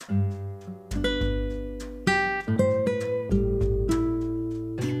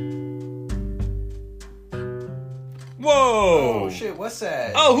shit, what's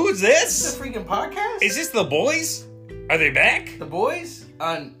that? Oh, who's Is this? this a freaking podcast? Is this The Boys? Are they back? The Boys?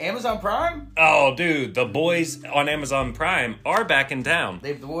 On Amazon Prime? Oh, dude, The Boys on Amazon Prime are back in town.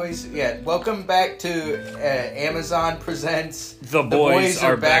 The Boys, yeah. Welcome back to Amazon Presents The Boys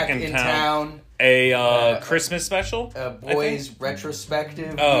are back in town. A Christmas special? Boys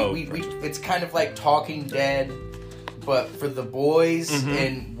retrospective. Oh. We it's kind of like Talking Dead, but for the boys,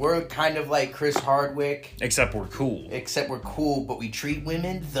 and we're kind of like Chris Hardwick. Except we're cool. But we treat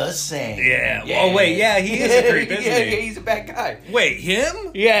women the same. Yeah. Oh, wait, yeah, he is a creep, isn't he? Yeah, he's a bad guy. Wait, him?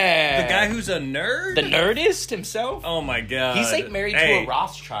 Yeah. The guy who's a nerd? The nerdist himself? Oh, my God. He's like married to a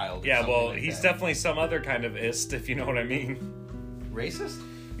Rothschild. Yeah, well, like he's that. definitely some other kind of ist, if you know what I mean. Racist?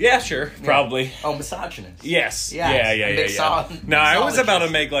 Yeah, sure, probably. Oh, misogynist. Yes. Yes. Yeah. No, I was about to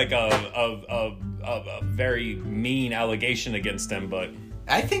make like a very mean allegation against him, but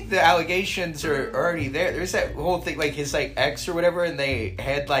I think the allegations are already there. There's that whole thing, like his like ex or whatever, and they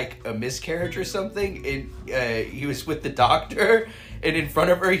had like a miscarriage or something, and he was with the doctor, and in front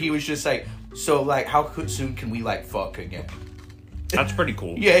of her, he was just like, "So like, how soon can we like fuck again?" that's pretty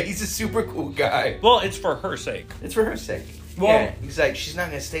cool. Yeah, he's a super cool guy. Well, it's for her sake. It's for her sake. Well, yeah, he's like, she's not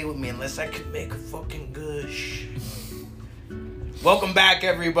gonna stay with me unless I could make a fucking gush. Welcome back,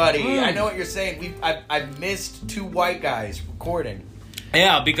 everybody. I know what you're saying. I've missed two white guys recording.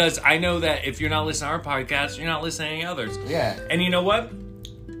 Yeah, because I know that if you're not listening to our podcast, you're not listening to any others. Yeah. And you know what?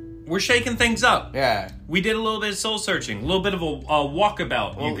 We're shaking things up. Yeah. We did a little bit of soul searching, a little bit of a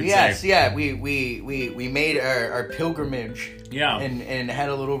walkabout, you could say. Yeah. We made our pilgrimage. Yeah. And had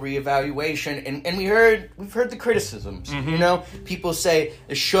a little reevaluation, and we've heard the criticisms. You know, people say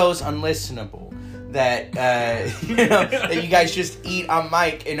the show's unlistenable. That that you guys just eat on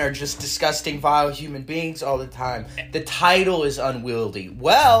mic and are just disgusting, vile human beings all the time. The title is unwieldy.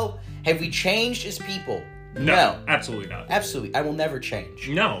 Well, have we changed as people? No, absolutely not. Absolutely, I will never change.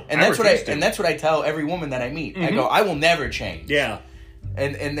 No, and that's what I tell every woman that I meet. I go, I will never change. Yeah,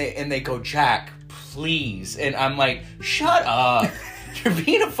 and they go, Jack, please, and I'm like, shut up. You're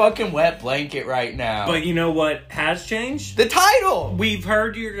being a fucking wet blanket right now. But you know what has changed? The title! We've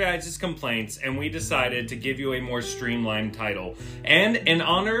heard your guys' complaints, and we decided to give you a more streamlined title. And in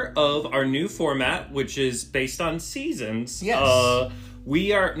honor of our new format, which is based on seasons, yes.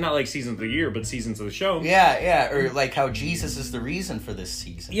 We are, not like seasons of the year, but seasons of the show. Yeah, or like how Jesus is the reason for this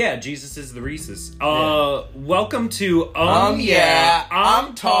season. Yeah, Jesus is the Reese's. Welcome to Yeah,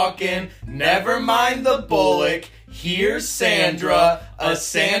 I'm talking, never mind the Bullock. Here's Sandra, a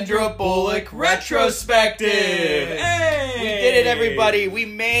Sandra Bullock retrospective. Hey! We did it, everybody. We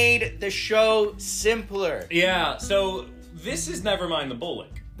made the show simpler. Yeah, so this is Never Mind the Bullock.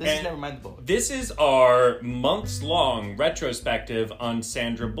 This is Never Mind the Bullock. This is our months-long retrospective on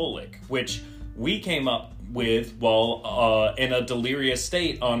Sandra Bullock, which we came up with while in a delirious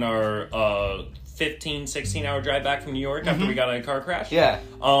state on our 15, 16-hour drive back from New York after we got in a car crash. Yeah.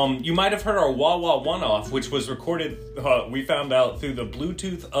 You might have heard our Wah Wah One-Off, which was recorded, we found out, through the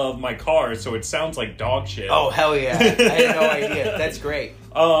Bluetooth of my car, so it sounds like dog shit. Oh, hell yeah. I had no idea. That's great.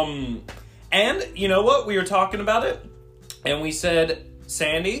 And, you know what? We were talking about it, and we said,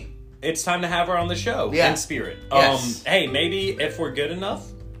 Sandy, it's time to have her on the show in spirit. Yes. Hey, maybe if we're good enough,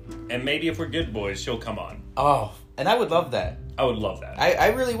 and maybe if we're good boys, she'll come on. Oh, and I would love that. I would love that. I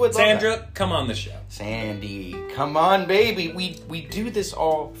really would love Sandra, that. come on the show. Sandy, come on, baby. We do this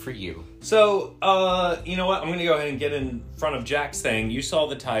all for you. So, you know what? I'm going to go ahead and get in front of Jack's thing. You saw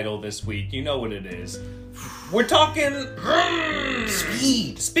the title this week. You know what it is. We're talking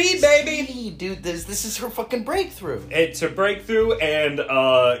speed, baby. Speed, dude. This is her fucking breakthrough. It's a breakthrough, and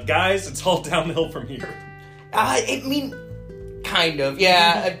guys, it's all downhill from here. I mean, kind of.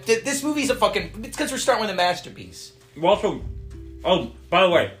 Yeah, this movie's a fucking. It's because we're starting with a masterpiece. Also, oh, by the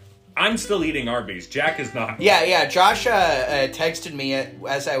way, I'm still eating Arby's. Jack is not. Yeah. Josh texted me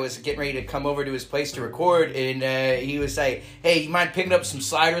as I was getting ready to come over to his place to record, and he was like, "Hey, you mind picking up some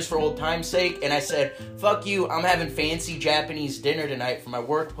sliders for old time's sake?" And I said, "Fuck you, I'm having fancy Japanese dinner tonight for my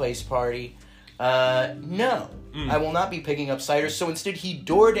workplace party. No, I will not be picking up sliders." So instead, he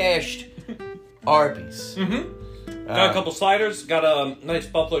DoorDashed Arby's. Got a couple sliders. Got a nice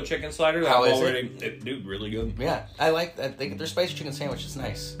buffalo chicken slider. How is it? Dude, really good. Yeah, I like that. Their spicy chicken sandwich is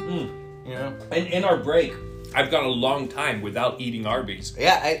nice. You know? And in our break, I've gone a long time without eating Arby's.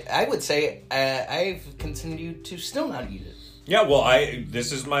 Yeah, I would say I've continued to still not eat it. Yeah, well,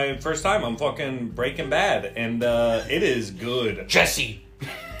 this is my first time. I'm fucking Breaking Bad, and it is good. Jesse!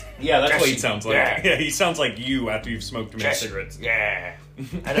 Yeah, that's Jesse, what he sounds like. yeah. He sounds like you after you've smoked too many Jesse, cigarettes. Yeah.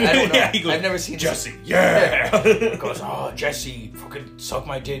 I don't know. Yeah, he goes, I've never seen Jesse. this. Yeah. He goes, oh, Jesse, fucking suck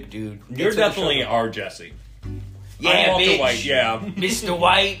my dick, dude. You're definitely our Jesse. Yeah, Walter bitch. White, yeah. Mr.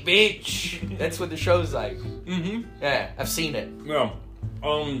 White, bitch. That's what the show's like. Mm-hmm. Yeah, I've seen it. Yeah.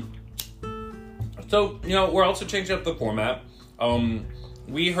 So, we're also changing up the format.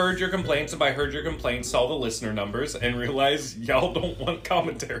 We heard your complaints, and by heard your complaints, saw the listener numbers, and realized y'all don't want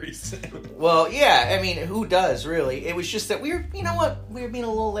commentaries. Well, yeah, I mean, who does, really? It was just that we were being a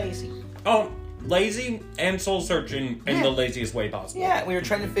little lazy. Lazy and soul-searching in the laziest way possible. Yeah, we were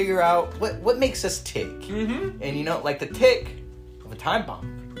trying to figure out what makes us tick. Mm-hmm. And, like the tick of a time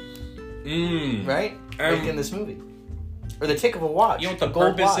bomb. Right? Like in this movie. Or the tick of a watch. You know what the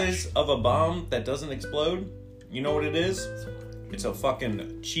purpose is of a bomb that doesn't explode? You know what it is? It's a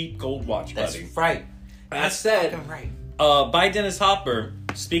fucking cheap gold watch, buddy. That's right. That said, right. by Dennis Hopper,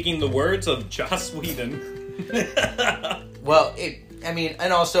 speaking the words of Joss Whedon. Well,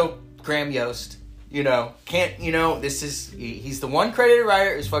 and also Graham Yost, he's the one credited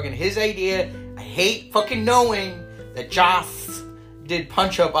writer. It was fucking his idea. I hate fucking knowing that Joss did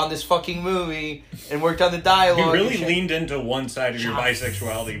punch up on this fucking movie and worked on the dialogue. You really leaned into one side of your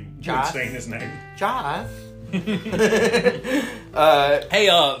bisexuality when saying his name. Joss. Hey,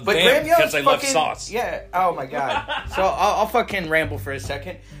 but Graham Yost, because I love sauce. Yeah. Oh my god. So I'll fucking ramble for a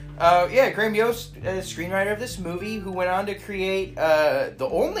second. Graham Yost, screenwriter of this movie, who went on to create the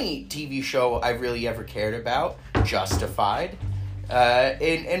only TV show I've really ever cared about, Justified,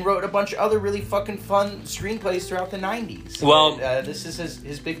 and wrote a bunch of other really fucking fun screenplays throughout the 90s. Well, this is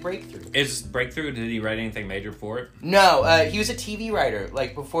his big breakthrough. His breakthrough? Did he write anything major for it? No, he was a TV writer.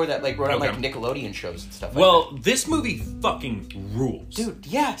 Like before that, like wrote on like Nickelodeon shows and stuff. Well, this movie fucking rules, dude.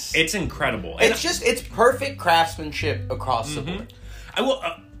 Yes, it's incredible. It's perfect craftsmanship across the board. I will.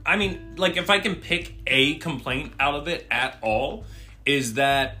 I mean, like, if I can pick a complaint out of it at all, is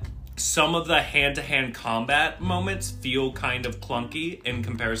that some of the hand-to-hand combat moments feel kind of clunky in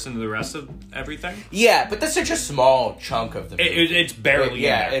comparison to the rest of everything. Yeah, but that's such a small chunk of the movie. It's barely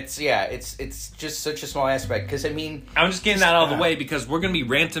in there. It's just such a small aspect, because, I mean... I'm just getting that out of the way, because we're going to be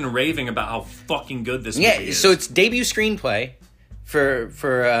ranting and raving about how fucking good this movie is. Yeah, so it's debut screenplay for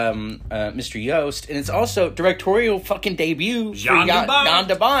Mr. Yost, and it's also directorial fucking debut for Jan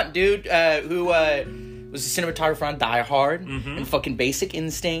de Bont, dude, who was a cinematographer on Die Hard and fucking Basic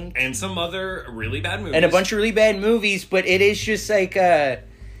Instinct. And some other really bad movies. And a bunch of really bad movies, but it is just like,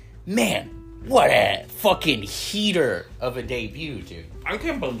 man, what a fucking heater of a debut, dude. I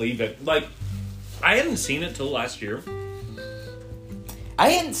can't believe it. Like, I hadn't seen it till last year. I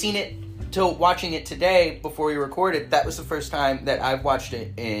hadn't seen it till watching it today before we recorded. That was the first time that I've watched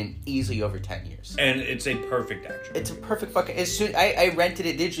it in easily over 10 years. And it's a perfect action. It's a perfect fucking... I rented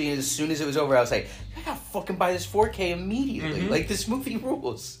it digitally, and as soon as it was over, I was like, I gotta fucking buy this 4K immediately. Like, this movie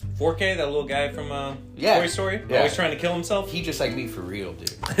rules. 4K, that little guy from Toy Story? Yeah. Always trying to kill himself? He just like me for real,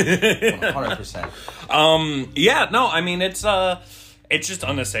 dude. 100%. Yeah, no, I mean, it's just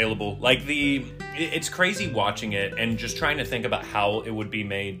unassailable. Like, it's crazy watching it and just trying to think about how it would be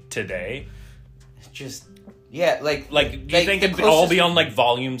made today. Just, yeah, like do you think it'd all be on, like,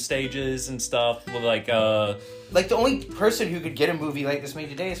 volume stages and stuff? With, like the only person who could get a movie like this made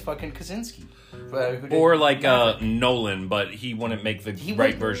today is fucking Kaczynski. Or like Nolan, but he wouldn't make the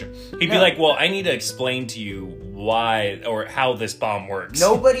right version. He'd be like, well, I need to explain to you why or how this bomb works.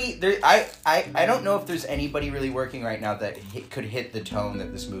 I don't know if there's anybody really working right now that could hit the tone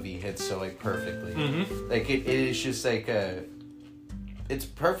that this movie hits so, like, perfectly. Like, it is just like it's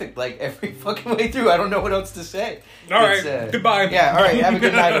perfect, like, every fucking way through. I don't know what else to say. All right, goodbye. Yeah, all right, have a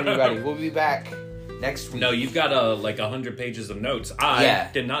good night, everybody. We'll be back next week. No, you've got like 100 pages of notes. I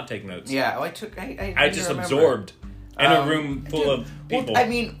did not take notes. Yeah, I took. I just absorbed in a room full of people. Well, I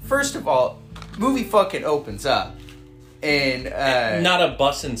mean, first of all, movie fucking opens up, and not a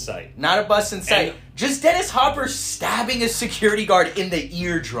bus in sight. Not a bus in sight. Just Dennis Hopper stabbing a security guard in the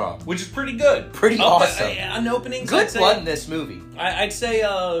eardrum, which is pretty good. Pretty awesome. An opening. Good blood in this movie. I'd say.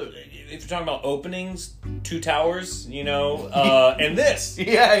 If you're talking about openings, Two Towers, and this.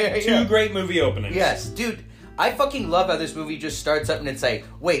 Yeah. Two great movie openings. Yes, dude. I fucking love how this movie just starts up and it's like,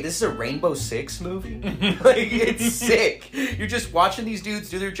 wait, this is a Rainbow Six movie? Like, it's sick. You're just watching these dudes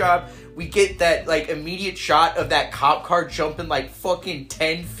do their job. We get that, like, immediate shot of that cop car jumping, like, fucking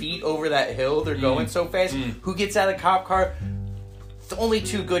 10 feet over that hill. They're going so fast. Who gets out of the cop car? The only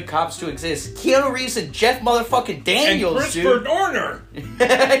two good cops to exist: Keanu Reeves and Jeff motherfucking Daniels, and Christopher dude. Dorner.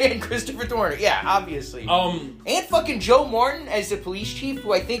 And Christopher Dorner, yeah, obviously. And fucking Joe Morton as the police chief,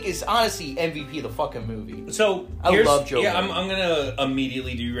 who I think is honestly MVP of the fucking movie. So I love Joe. Yeah, Morton. I'm gonna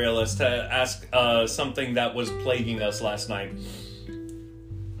immediately derail us to ask something that was plaguing us last night.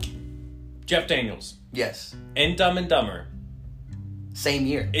 Jeff Daniels. Yes. In Dumb and Dumber. Same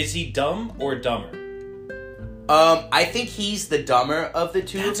year. Is he dumb or dumber? I think he's the dumber of the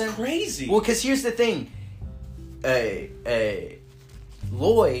two of them. That's crazy. Well, because here's the thing.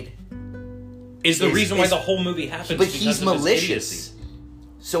 Lloyd is the reason why the whole movie happens. But he's malicious.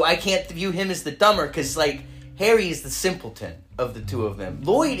 So I can't view him as the dumber, because, like, Harry is the simpleton of the two of them.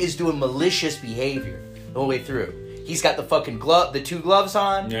 Lloyd is doing malicious behavior the whole way through. He's got the fucking the two gloves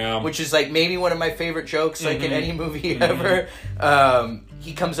on, which is, like, maybe one of my favorite jokes, like, in any movie ever.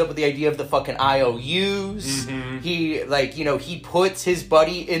 He comes up with the idea of the fucking IOUs. He, like, you know, he puts his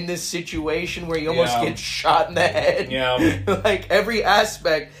buddy in this situation where he almost gets shot in the head. Like, every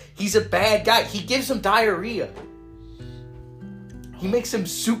aspect, he's a bad guy. He gives him diarrhea. He makes him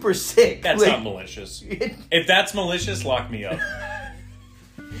super sick. That's not malicious. If that's malicious, lock me up.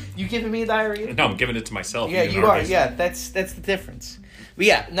 You giving me diarrhea? No, I'm giving it to myself. Yeah, you are. Yeah, that's the difference. But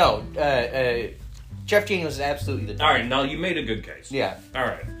yeah, no. Jeff Daniels is absolutely the. All right, now you made a good case. Yeah. All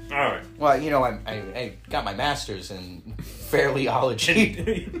right. Well, you know, I got my master's in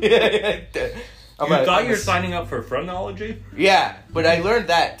phrenology. You you're signing up for phrenology? Yeah, but I learned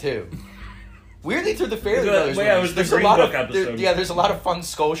that too. Weirdly, through the Fairley Brothers movies, there's a lot of episode. There's a lot of fun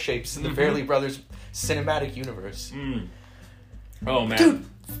skull shapes in the Fairley Brothers cinematic universe. Oh man, dude,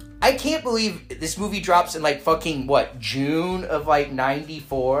 I can't believe this movie drops in like fucking June of like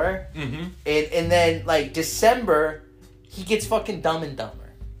 '94, and then like December, he gets fucking Dumb and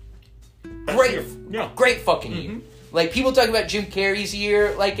Dumber. Great fucking year. Like, people talk about Jim Carrey's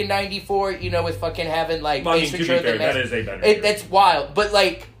year, like, in '94, you know, with fucking having, like, Ace Ventura, that is a better year. That's wild. But,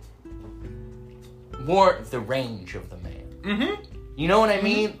 like, more the range of the man. You know what I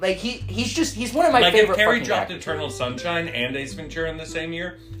mean? Like, he's one of my favorite if Carrey fucking dropped actors. Eternal Sunshine and Ace Ventura in the same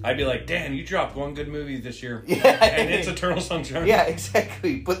year, I'd be like, damn, you dropped one good movie this year. Yeah. And it's Eternal Sunshine. Yeah,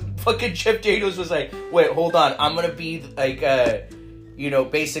 exactly. But fucking Jeff Daniels was like, wait, hold on. I'm gonna be, like, you know,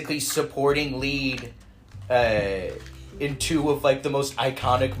 basically supporting lead in two of, like, the most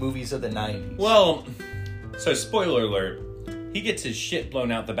iconic movies of the 90s. Well, so spoiler alert, he gets his shit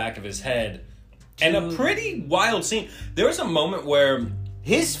blown out the back of his head. And a pretty wild scene. There was a moment where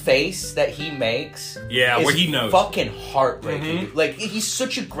his face that he makes, where he knows, fucking heartbreaking. Like, he's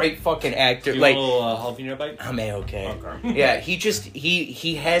such a great fucking actor. You like, a little jalapeno bite? I'm okay. Yeah,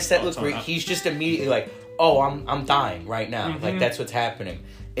 he has that look where he's just immediately like, oh, I'm dying right now. Like, that's what's happening.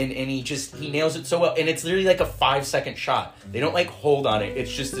 And he nails it so well. And it's literally like a 5-second shot. They don't, like, hold on it.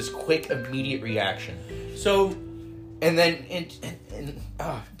 It's just this quick, immediate reaction. So, and then, dude.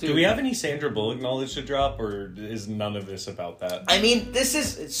 Do we have any Sandra Bullock knowledge to drop, or is none of this about that? I mean, this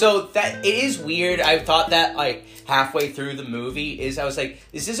is, so that, it is weird. I thought that, like, halfway through the movie, I was like,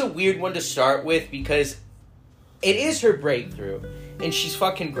 this is a weird one to start with, because it is her breakthrough, and she's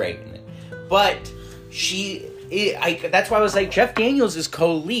fucking great in it. But that's why I was like, Jeff Daniels is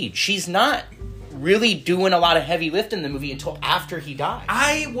co-lead. She's not really doing a lot of heavy lift in the movie until after he dies.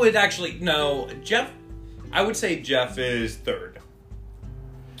 I would actually, no, I would say Jeff is third.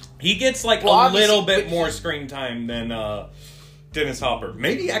 He gets, like, a little bit more screen time than Dennis Hopper.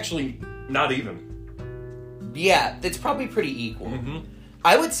 Maybe actually not even. Yeah, it's probably pretty equal.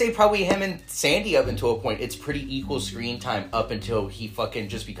 I would say probably him and Sandy up until a point. It's pretty equal screen time up until he fucking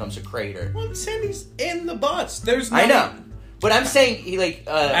just becomes a crater. Well, Sandy's in the bus. I know. But I'm saying, he, like...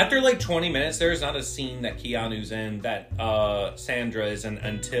 after, like, 20 minutes, there's not a scene that Keanu's in that Sandra is in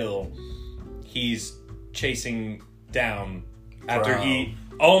until he's chasing down after he...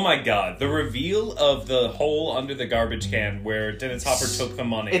 Oh my god, the reveal of the hole under the garbage can where Dennis Hopper took the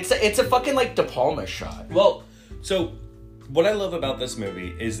money. It's a fucking, like, De Palma shot. Well, so... What I love about this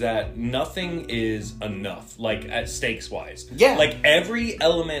movie is that nothing is enough, like, at stakes-wise. Yeah. Like, every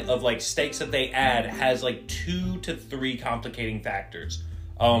element of, like, stakes that they add has, like, 2 to 3 complicating factors.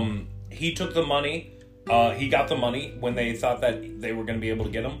 He took the money. He got the money when they thought that they were going to be able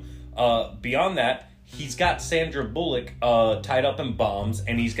to get him. Beyond that, he's got Sandra Bullock tied up in bombs,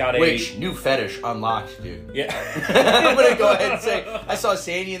 and he's got Which, new fetish unlocked, dude. Yeah. I'm gonna go ahead and say, I saw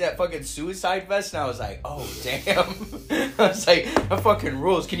Sandy in that fucking suicide vest, and I was like, oh, damn. I was like, that fucking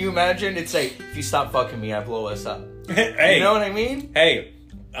rules. Can you imagine? It's like, if you stop fucking me, I blow us up. Hey. You know what I mean? Hey.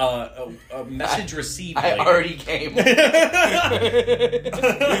 A message received. I already came.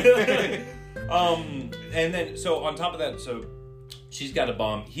 And then, so on top of that, so... She's got a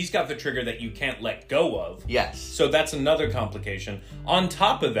bomb. He's got the trigger that you can't let go of. Yes. So that's another complication. On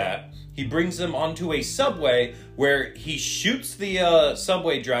top of that, he brings them onto a subway where he shoots the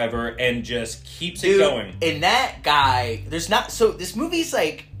subway driver and just keeps it going. And that guy, there's not... So this movie's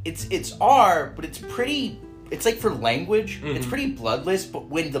like, it's R, but it's pretty... It's like for language, it's pretty bloodless, but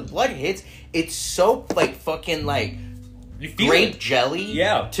when the blood hits, it's so, like, fucking, like... You feel grape it. jelly.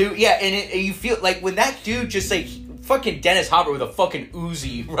 Yeah. And you feel like when that dude just like fucking Dennis Hopper with a fucking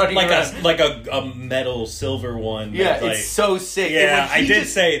Uzi running around. like a metal silver one. Yeah, like, it's so sick. Yeah, I did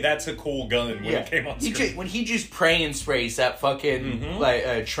say that's a cool gun when it came on screen. When he just praying and sprays that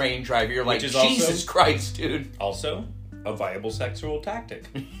fucking train driver, you're like, is Jesus Christ, dude. Also, a viable sexual tactic.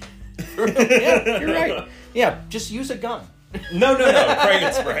 Yeah, you're right. Yeah, just use a gun. No, pray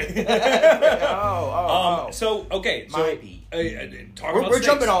and spray. So, okay, we're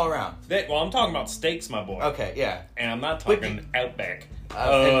jumping all around. I'm talking about steaks, my boy. Okay, yeah. And I'm not talking Outback.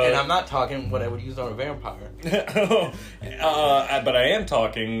 And I'm not talking what I would use on a vampire. But I am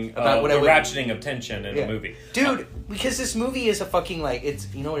talking about the ratcheting of tension in a movie. Dude, because this movie is a fucking, like,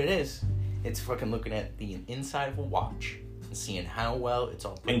 it's, you know what it is? It's fucking looking at the inside of a watch. Seeing how well it's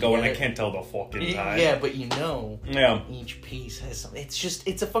all put and going, together. I can't tell the fucking time. Yeah, but each piece has something.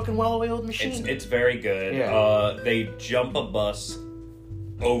 It's a fucking well-oiled machine. It's very good. Yeah. They jump a bus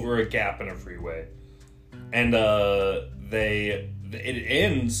over a gap in a freeway, and it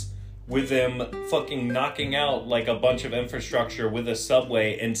ends with them fucking knocking out like a bunch of infrastructure with a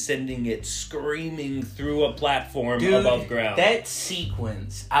subway and sending it screaming through a platform above ground. That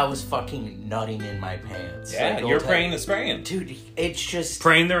sequence, I was fucking nutting in my pants. Yeah, like, you're praying to spraying. Dude, it's just...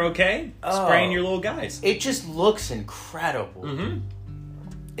 Praying they're okay? Spraying your little guys. It just looks incredible. Mm-hmm.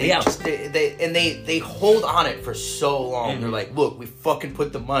 They hold on it for so long. Mm-hmm. They're like, look, we fucking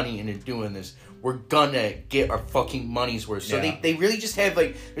put the money into doing this. We're gonna get our fucking money's worth. So they really just have,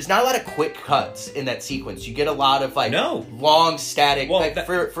 like, there's not a lot of quick cuts in that sequence. You get a lot of, like, long static,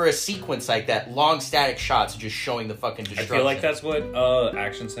 for a sequence like that, long static shots just showing the fucking destruction. I feel like that's what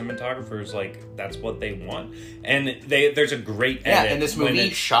action cinematographers, like, that's what they want. And there's a great edit. Yeah, and this movie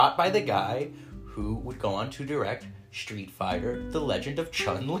shot by the guy who would go on to direct Street Fighter, The Legend of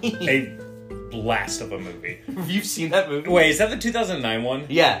Chun-Li. A blast of a movie. Have you seen that movie? Wait, is that the 2009 one?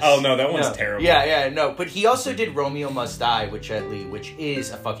 Yes. Oh, no, that one's terrible. Yeah, but he also did Romeo Must Die with Jet Li, which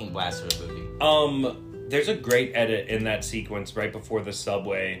is a fucking blast of a movie. There's a great edit in that sequence right before the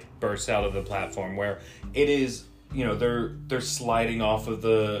subway bursts out of the platform where it is, they're sliding off of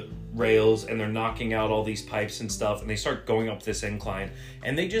the rails and they're knocking out all these pipes and stuff and they start going up this incline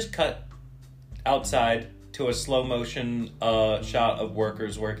and they just cut outside to a slow motion shot of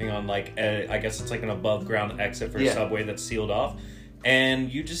workers working on I guess it's like an above ground exit for a subway that's sealed off,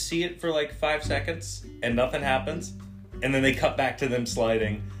 and you just see it for like 5 seconds and nothing happens, and then they cut back to them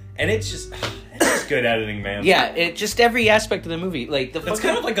sliding, and it's just good editing, man. Yeah, it just every aspect of the movie, like it's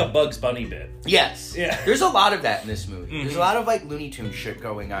kind of like a Bugs Bunny bit. Yes. Yeah. There's a lot of that in this movie. Mm-hmm. There's a lot of like Looney Tunes shit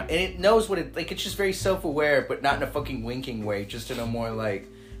going on, and it knows what it like. It's just very self aware, but not in a fucking winking way. Just in a more like.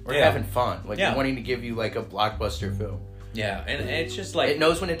 We're having fun. Like, we're wanting to give you, like, a blockbuster film. Yeah, and it's just, like... It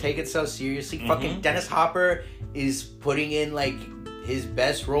knows when to take itself seriously. Mm-hmm. Fucking Dennis Hopper is putting in, like, his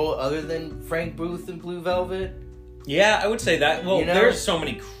best role other than Frank Booth in Blue Velvet. Yeah, I would say that. Well, there's so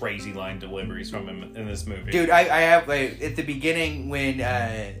many crazy line deliveries from him in this movie. Dude, I have, like, at the beginning when...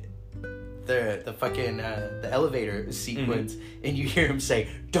 the fucking the elevator sequence, and you hear him say,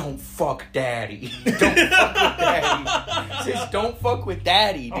 "Don't fuck daddy." Don't fuck with daddy. He says, "Don't fuck with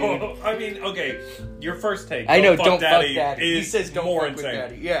daddy, dude." Oh, I mean, okay, your first take. I know, don't fuck daddy. He says, "Don't more fuck insane. with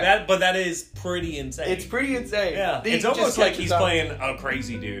daddy." Yeah, but that is pretty insane. It's pretty insane. Yeah, it's almost like he's playing a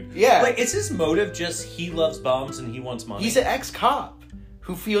crazy dude. Yeah, like is his motive just he loves bombs and he wants money? He's an ex-cop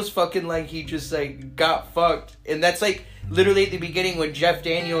who feels fucking like he just like got fucked, and that's like. Literally at the beginning when Jeff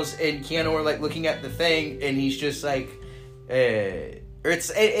Daniels and Keanu are like looking at the thing and he's just like or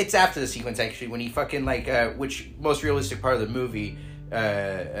it's after the sequence actually when he fucking like which most realistic part of the movie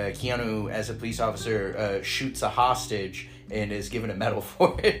Keanu as a police officer shoots a hostage and is given a medal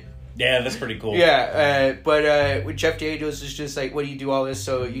for it. Yeah, that's pretty cool. Yeah, but with Jeff Daniels is just like, what do you do all this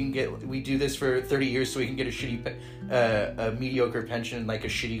so you can we do this for 30 years so we can get a shitty, a mediocre pension, like a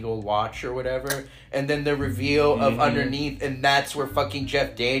shitty gold watch or whatever. And then the reveal of underneath, and that's where fucking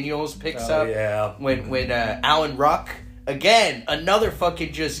Jeff Daniels picks up. Yeah. When Alan Ruck, again, another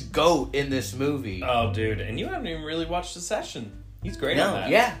fucking just goat in this movie. Oh, dude, and you haven't even really watched Succession. He's great in that.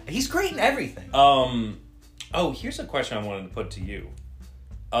 Yeah, he's great in everything. Oh, here's a question I wanted to put to you.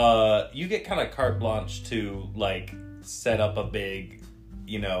 You get kind of carte blanche to, like, set up a big,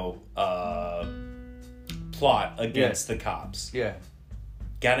 plot against the cops. Yeah.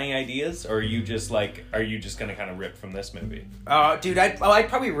 Got any ideas? Or are you just gonna kind of rip from this movie? Dude, I'd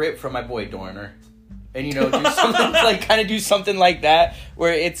probably rip from my boy Dorner. And, do something, like, kind of do something like that,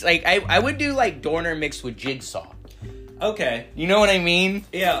 where it's, like, I would do, like, Dorner mixed with Jigsaw. Okay. You know what I mean?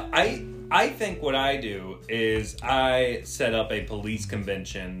 Yeah, I think what I do is I set up a police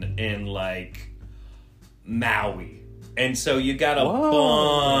convention in, like, Maui. And so you got a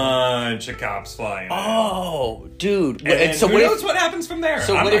bunch of cops flying in. Oh, dude. And so who knows what happens from there?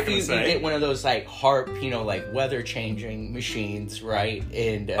 So what if you get one of those, like, HARP, like, weather-changing machines, right?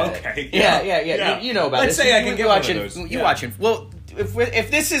 And, okay. Yeah. You know about Let's this. say I can get watching, one of those. You watching. Well, if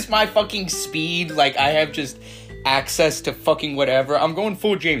this is my fucking speed, like, I have just access to fucking whatever, I'm going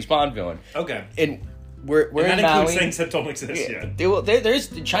full James Bond villain. Okay. And we're and that in Maui. includes things that don't exist yet.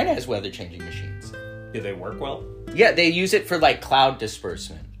 China has weather-changing machines. Do they work well? Yeah, they use it for, like, cloud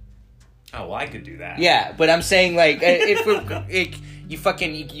disbursement. Oh, well, I could do that. Yeah, but I'm saying, like, you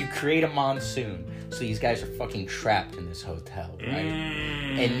create a monsoon, so these guys are fucking trapped in this hotel, right?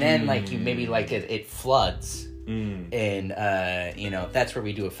 And then, like, you maybe, like, it floods, and, that's where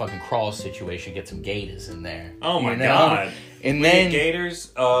we do a fucking crawl situation, get some gators in there. Oh, my God. And then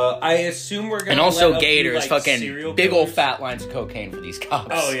gators, I assume we're gonna and also let gators, fucking big old fat lines of cocaine for these cops.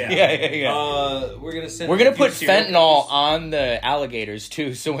 Oh yeah, yeah. We're gonna put fentanyl on the alligators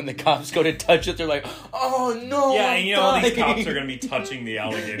too, so when the cops go to touch it, they're like, "Oh no!" Yeah, and all these cops are gonna be touching the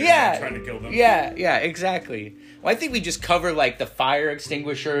alligators and trying to kill them. Yeah, exactly. Well, I think we just cover, like, the fire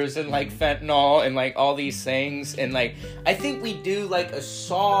extinguishers and, like, fentanyl and, like, all these things. And, like, I think we do, like, a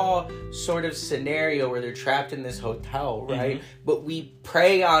Saw sort of scenario where they're trapped in this hotel, right? Mm-hmm. But we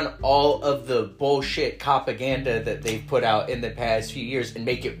prey on all of the bullshit propaganda that they've put out in the past few years and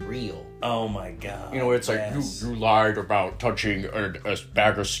make it real. Oh, my God. Where it's like, you lied about touching a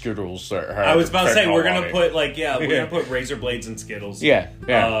bag of Skittles that had I was about to say, we're going to put, we're going to put razor blades and Skittles. Yeah.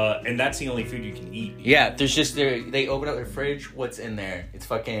 And that's the only food you can eat. Yeah, there's just, they open up their fridge, what's in there? It's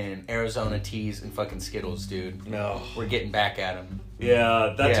fucking Arizona teas and fucking Skittles, dude. No. We're getting back at them.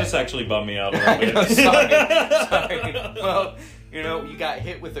 Yeah, that just actually bummed me out a little bit. I know, sorry. Well, you got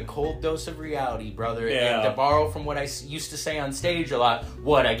hit with a cold dose of reality, brother. Yeah. And to borrow from what I used to say on stage a lot,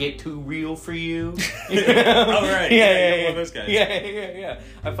 what, I get too real for you? Oh, right. Yeah. One of those guys. Yeah.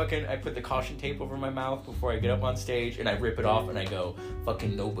 I put the caution tape over my mouth before I get up on stage, and I rip it off, and I go,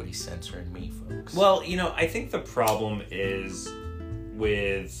 fucking nobody's censoring me, folks. Well, I think the problem is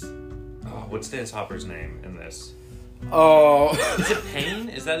with... Oh, what's Dennis Hopper's name in this? Oh. Is it Payne?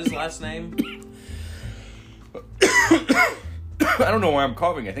 Is that his last name? I don't know why I'm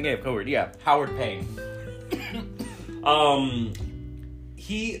coughing. I think I have COVID. Yeah, Howard Payne. The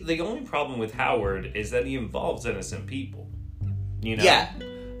only problem with Howard is that he involves innocent people. Yeah.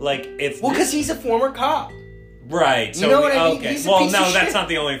 Like, if... Well, because he's a former cop. Right. So you know what I mean? Okay. He's a well, piece no, of that's shit. not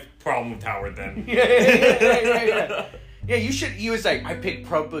the only problem with Howard, then. Yeah. Yeah, he was like, I picked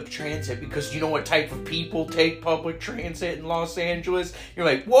public transit because you know what type of people take public transit in Los Angeles? You're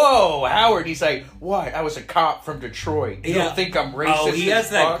like, whoa, Howard. He's like, what? I was a cop from Detroit. You don't think I'm racist? Oh, he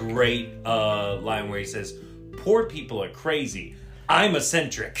has that fuck? great line where he says, poor people are crazy. I'm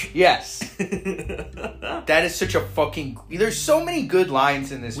eccentric. Yes. That is such a fucking... There's so many good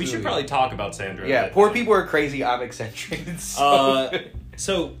lines in this movie. We should probably talk about Sandra. Yeah, poor people are crazy, I'm eccentric.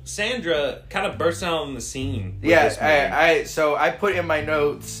 So Sandra kind of bursts out on the scene. So I put in my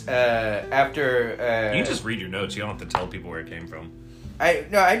notes after. You can just read your notes. You don't have to tell people where it came from.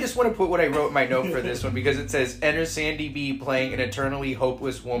 I just want to put what I wrote in my note for this one because it says enter Sandy B playing an eternally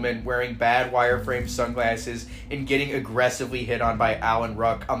hopeless woman wearing bad wireframe sunglasses and getting aggressively hit on by Alan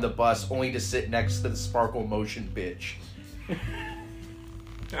Ruck on the bus only to sit next to the Sparkle Motion bitch.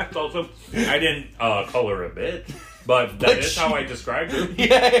 That's also... I didn't color a bit. But that is how I described her.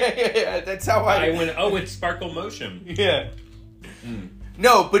 Yeah. That's how I went, oh, it's Sparkle Motion. Yeah.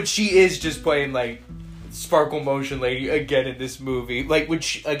 No, but she is just playing, like, Sparkle Motion lady again in this movie. Like,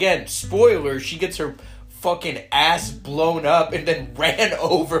 which, again, spoiler, she gets her fucking ass blown up and then ran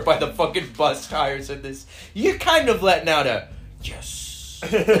over by the fucking bus tires in this. You're kind of letting out a, yes.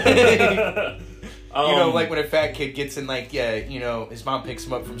 Like when a fat kid gets in, like, his mom picks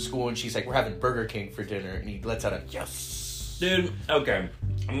him up from school and she's like, we're having Burger King for dinner, and he lets out a yes. Dude, okay.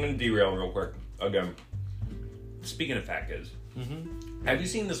 I'm going to derail real quick. Okay. Speaking of fat kids, have you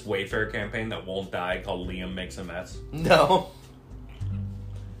seen this Wayfair campaign that won't die called Liam Makes a Mess? No.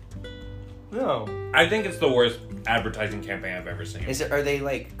 I think it's the worst advertising campaign I've ever seen. Are they,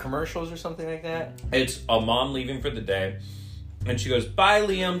 like, commercials or something like that? It's a mom leaving for the day. And she goes, bye,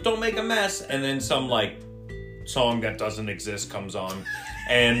 Liam, don't make a mess. And then some, like, song that doesn't exist comes on.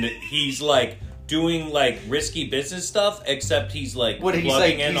 And he's, like, doing, like, risky business stuff, except he's, like,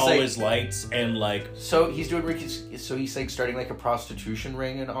 plugging in all his lights and, like... So he's doing he's, like, starting, like, a prostitution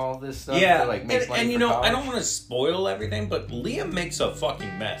ring and all this stuff? Yeah. To, like, make money and for college? I don't want to spoil everything, but Liam makes a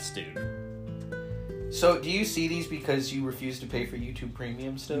fucking mess, dude. So, do you see these because you refuse to pay for YouTube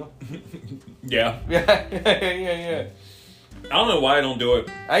Premium still? Yeah. Yeah. I don't know why I don't do it.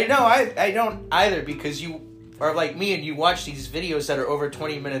 I know, I don't either, because you are like me and you watch these videos that are over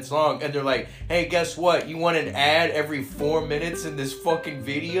 20 minutes long and they're like, hey, guess what? You want an ad every 4 minutes in this fucking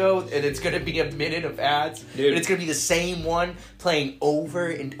video and it's going to be a minute of ads? Dude. And it's going to be the same one playing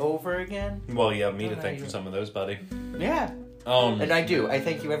over and over again? Well, you have me to thank for some of those, buddy. Yeah. And I do. I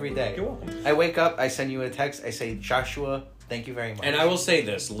thank you every day. You're welcome. I wake up, I send you a text, I say, Joshua, thank you very much. And I will say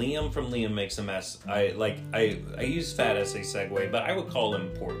this, Liam from Liam Makes a Mess, I use fat as a segue, but I would call him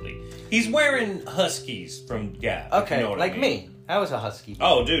portly. He's wearing Huskies from Gap. Okay, you know what like I mean. me. I was a husky boy.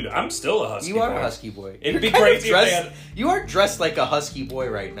 Oh, dude, I'm still a husky boy. You are a husky boy. It'd be crazy if they had... You are dressed like a husky boy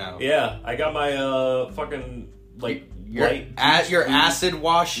right now. Yeah, I got my fucking, like... Your acid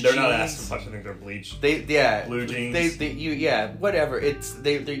wash They're jeans. not acid wash, I think they're bleach. Blue jeans. Whatever.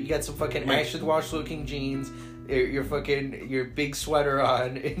 You got some fucking acid wash looking jeans. Your big sweater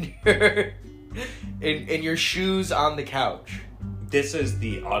on and your shoes on the couch. This is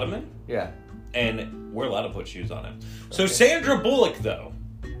the ottoman. Yeah. And we're allowed to put shoes on it. So Sandra Bullock, though.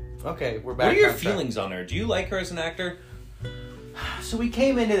 Okay, we're back. What are your feelings on her? Do you like her as an actor? So we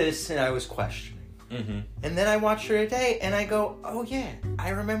came into this and I was questioning. Mm-hmm. And then I watched her today and I go, oh yeah, I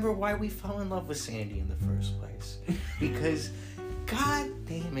remember why we fell in love with Sandy in the first place. Because, god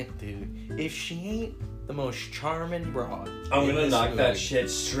damn it, dude, if she ain't the most charming broad. I'm gonna knock that shit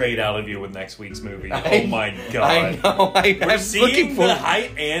straight out of you with next week's movie. Oh my god. I know. We're seeing the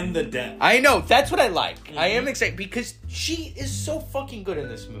height and the depth. I know. That's what I like. Mm-hmm. I am excited because she is so fucking good in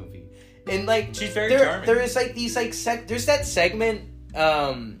this movie. And like, she's very charming. There is like these like there's that segment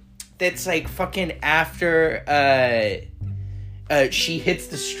that's like fucking after she hits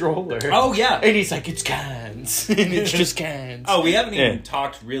the stroller. Oh yeah. And he's like, it's cans. And it's just cans. Oh, we haven't even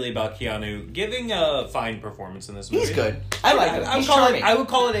talked really about Keanu giving a fine performance in this movie. He's good. I like him. I would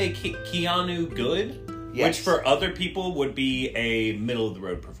call it a Keanu good, yes. Which for other people would be a middle of the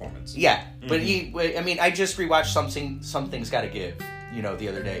road performance. Yeah, but I just rewatched Something's Gotta Give, the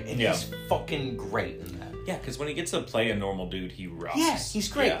other day, and he's fucking great in that. Yeah, because when he gets to play a normal dude, he rocks. Yeah, he's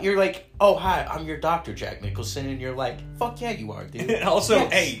great. Yeah. You're like, oh, hi, I'm your doctor, Jack Nicholson, and you're like, fuck yeah, you are, dude. Also,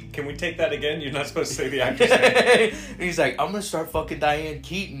 yes. Hey, can we take that again? You're not supposed to say the actor's name. And he's like, I'm gonna start fucking Diane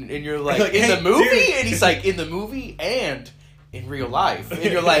Keaton, and you're like in the movie? Dude. And he's like, in the movie and in real life. And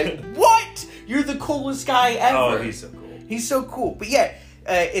you're like, what? You're the coolest guy ever. Oh, he's so cool. He's so cool. But yeah,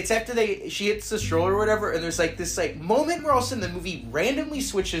 it's after she hits the stroller or whatever, and there's like this like moment where all of a sudden the movie randomly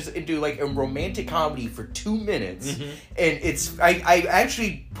switches into like a romantic comedy for 2 minutes, and it's I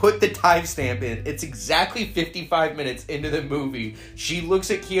actually put the timestamp in. It's exactly 55 minutes into the movie. She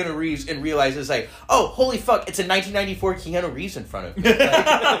looks at Keanu Reeves and realizes like, oh holy fuck, it's a 1994 Keanu Reeves in front of me.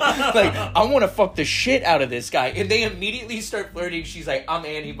 Like I want to fuck the shit out of this guy, and they immediately start flirting. She's like, I'm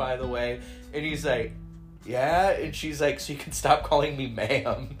Annie, by the way, and he's like, yeah, and she's like, so you can stop calling me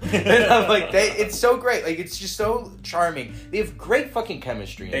ma'am. And I'm like, it's so great. Like, it's just so charming. They have great fucking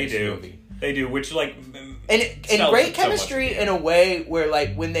chemistry in this movie. They do, which, like... And great chemistry in a way where,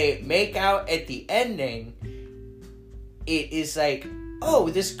 like, when they make out at the ending, it is like, oh,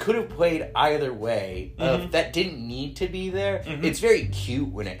 this could have played either way. That didn't need to be there. It's very cute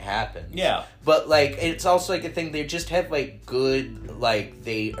when it happens. Yeah. But, like, it's also, like, a thing, they just have, like, good, like,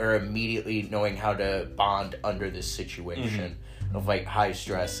 they are immediately knowing how to bond under this situation of, like, high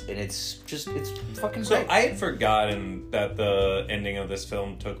stress. And it's fucking great. So I had forgotten that the ending of this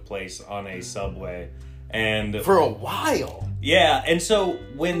film took place on a subway. And for a while. Yeah, and so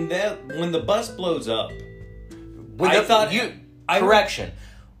when the bus blows up, correction.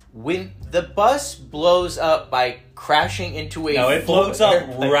 When the bus blows up by crashing into a... No, it blows up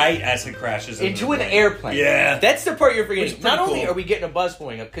right as it crashes into an airplane. Yeah. That's the part you're forgetting. Not only are we getting a bus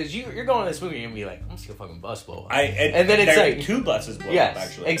blowing up, because you're going to this movie and be like, I'm going to see a fucking bus blow up. And then it's like... 2 buses blow up,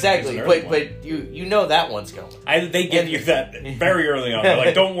 actually. Exactly. But you know that one's going. They give you that very early on. They're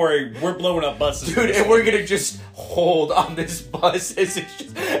like, don't worry, we're blowing up buses. Dude, and we're going to just hold on this bus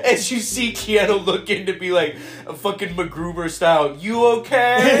as you see Keanu look in to be like a fucking MacGruber style, you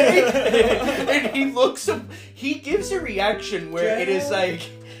okay? And he gives a reaction where it is like,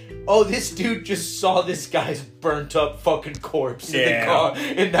 oh, this dude just saw this guy's burnt up fucking corpse in the car,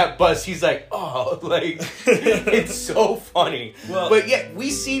 in that bus. He's like, oh, like, it's so funny. Well, but yeah, we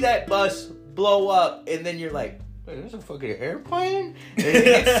see that bus blow up, and then you're like, wait, there's a fucking airplane? And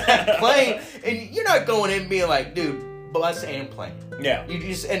it's that plane, and you're not going in being like, dude, bus and plane. Yeah. You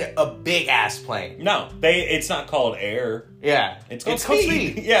just end a big ass plane. No, it's not called air. Yeah. It's called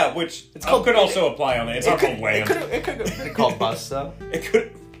speed. Yeah, which could also apply on it. It's not called land. It could have been called bus, though.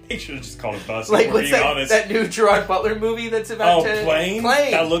 They should have just called it bus. Like, what's that new Gerard Butler movie that's about to... Plane?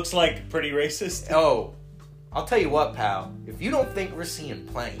 That looks like pretty racist. Oh, I'll tell you what, pal. If you don't think we're seeing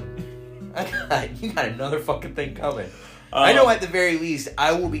Plane, You got another fucking thing coming. I know at the very least,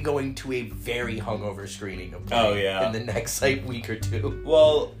 I will be going to a very hungover screening of Plane in the next, like, week or two.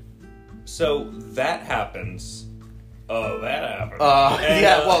 Well, so that happens. Oh, that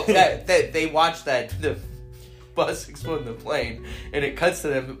happened. They watched the bus explode in the plane, and it cuts to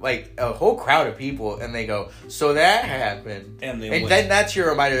them, like, a whole crowd of people, and they go, so that happened. And then that's your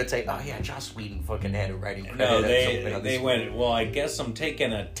reminder to say, oh, yeah, Joss Whedon fucking had a writing credit. No, they went, well, I guess I'm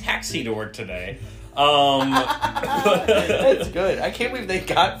taking a taxi to work today. That's good. I can't believe they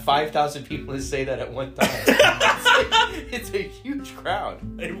got 5,000 people to say that at one time. It's a huge crowd.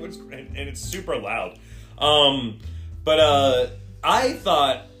 It was, and it's super loud. But I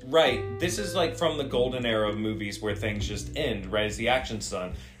thought, right, this is like from the golden era of movies where things just end, right, as the action's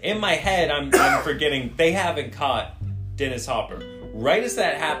done. In my head, I'm forgetting they haven't caught Dennis Hopper. Right as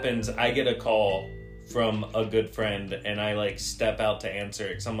that happens, I get a call from a good friend, and I, like, step out to answer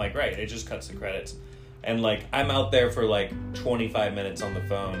it, because I'm like, right, it just cuts the credits. And, like, I'm out there for, like, 25 minutes on the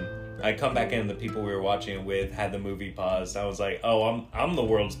phone. I come back in, the people we were watching it with had the movie paused. I was like, oh, I'm the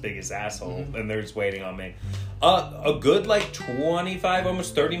world's biggest asshole, and they're just waiting on me. A good, like, 25,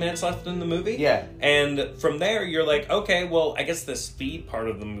 almost 30 minutes left in the movie. Yeah. And from there, you're like, okay, well, I guess the speed part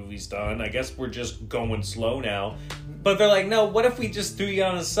of the movie's done. I guess we're just going slow now. But they're like, no, what if we just threw you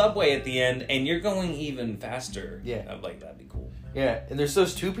on a subway at the end and you're going even faster? Yeah. I'm like, that'd be cool. Yeah, and there's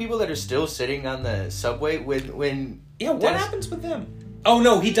those two people that are still sitting on the subway when... Yeah, what happens with them? Oh,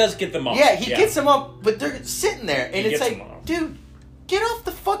 no, he does get them off. Yeah, he gets them up, but they're sitting there. And it's like, dude, get off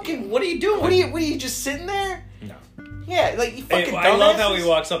the fucking... What are you doing? What are you just sitting there? No. Yeah, like, you fucking I love how he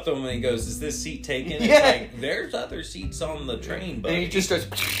walks up to him and he goes, is this seat taken? It's like, there's other seats on the train, buddy. And he just starts...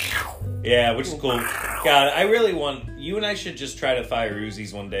 Yeah, which is cool. God, I really want... You and I should just try to fire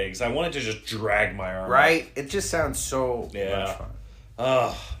Uzis one day, because I wanted to just drag my arm. Right? It just sounds so much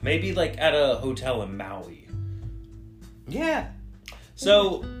fun. Maybe, like, at a hotel in Maui. Yeah.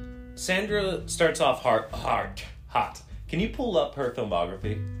 So, Sandra starts off hot. Can you pull up her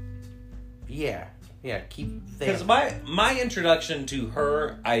filmography? Yeah, keep... Because my introduction to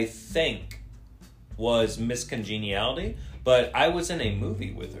her, I think, was Miss Congeniality, but I was in a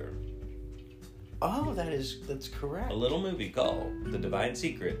movie with her. Oh, that's correct. A little movie called The Divine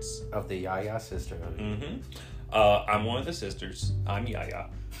Secrets of the Yaya Sisterhood. Mm-hmm. I'm one of the sisters. I'm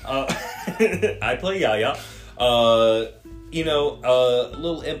Yaya. I play Yaya. A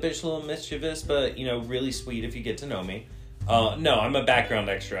little impish, a little mischievous, but, really sweet if you get to know me. No, I'm a background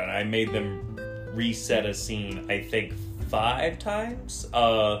extra, and I made them reset a scene, I think, 5 times,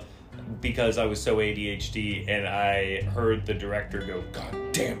 because I was so ADHD, and I heard the director go, God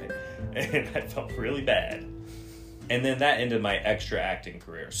damn it. And I felt really bad. And then that ended my extra acting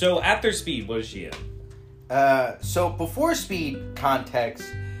career. So after Speed, what is she in? So before Speed,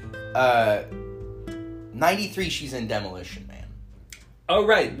 context, 93, she's in Demolition Man. Oh,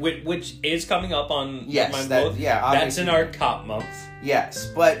 right. Which is coming up on Yes, that's in our cop month.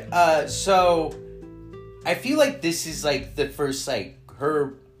 Yes, but, so, I feel like this is, like, the first, like,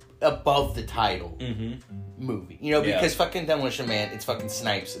 her above the title movie. Because fucking Demolition Man, it's fucking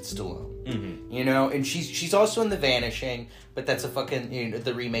Snipes, it's Stallone. And she's also in The Vanishing, but that's a fucking,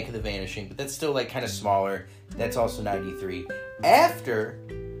 the remake of The Vanishing, but that's still, like, kind of smaller. That's also 93. After,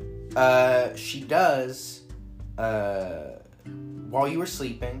 she does, While You Were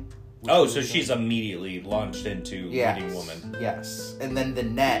Sleeping. Oh, so she's immediately launched into leading woman. Yes. And then The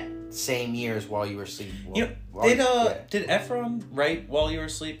Net, same year as While You Were Sleeping. Did Efron write While You Were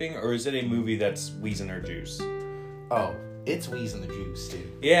Sleeping, or is it a movie that's Wheezing Her Juice? Oh, it's Wheezing the Juice, dude.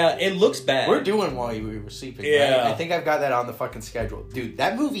 Yeah, it looks bad. We're doing While You Were Sleeping. Yeah. Right? I think I've got that on the fucking schedule. Dude,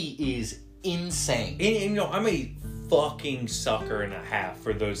 that movie is insane. And I'm a fucking sucker and a half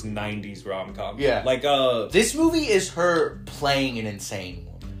for those 90s rom-coms. Yeah. Like, this movie is her playing an insane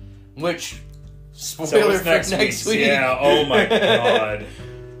woman. Which, spoiler for next week. Yeah, oh my god.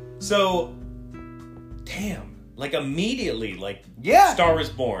 So, damn. Like, immediately, Star is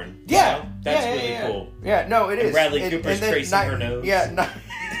Born. Yeah. That's really cool. Yeah, no, it is. And Bradley Cooper's tracing her nose. Yeah,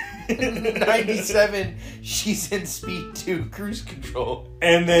 97, she's in Speed 2, Cruise Control.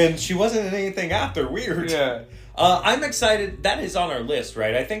 And then she wasn't in anything after. Weird. Yeah. I'm excited. That is on our list,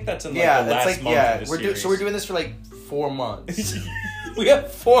 right? I think that's in the last month of the series. So we're doing this for 4 months. We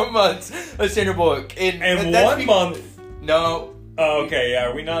have 4 months of Sandra Bullock. And 1 month. No. Oh, okay, yeah,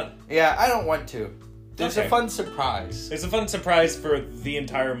 are we not? Yeah, I don't want to. There's a fun surprise. There's a fun surprise for the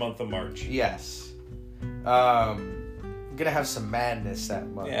entire month of March. Yes. I'm gonna have some madness that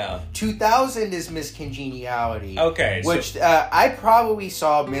month. Yeah. 2000 is Miss Congeniality. Okay. Which I probably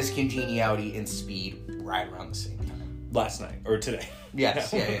saw Miss Congeniality and Speed right around the same time. Last night or today.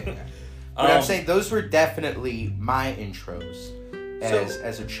 Yes. Yeah. But I'm saying those were definitely my intros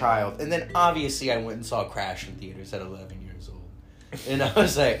as a child. And then obviously I went and saw Crash in theaters at 11 years old. And I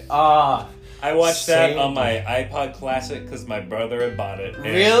was like, I watched that on my iPod Classic because my brother had bought it.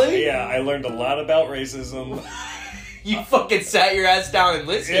 Really? Yeah, I learned a lot about racism. You fucking sat your ass down and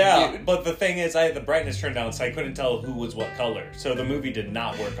listened, dude. But the thing is, I had the brightness turned down, so I couldn't tell who was what color. So the movie did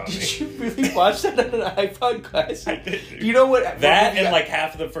not work on me. Did you really watch that on an iPod Classic? I did, dude. You know what? That and like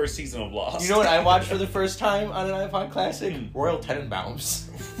half of the first season of Lost. You know what I watched for the first time on an iPod Classic? Royal Tenenbaums.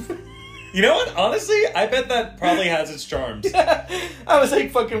 You know what? Honestly, I bet that probably has its charms. Yeah. I was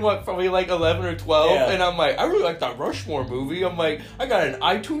like fucking, probably like 11 or 12, Yeah. and I'm like, I really like that Rushmore movie. I'm like, I got an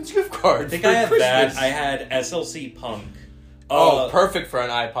iTunes gift card I think for I had Christmas. that. I had SLC Punk. Perfect for an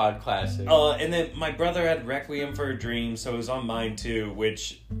iPod Classic. And then my brother had Requiem for a Dream, so it was on mine too,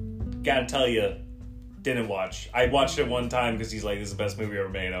 which, gotta tell you, didn't watch. I watched it one time because he's like, this is the best movie ever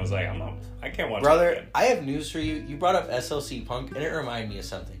made. I was like, I can't watch it Brother, again. I have news for you. You brought up SLC Punk, and it reminded me of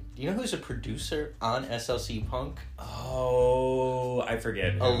something. Do you know who's a producer on SLC Punk? Oh, I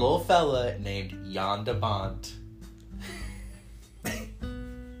forget. A little fella named Jan de Bont.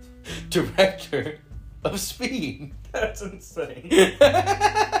 Director of Speed. That's insane.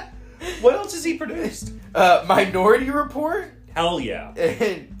 What else has he produced? Minority Report Hell yeah.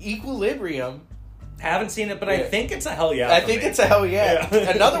 and Equilibrium. Haven't seen it, but I think it's a hell yeah. I think it's a hell yeah.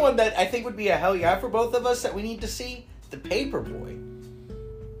 Yeah. Another one that I think would be a hell yeah for both of us that we need to see, The Paperboy.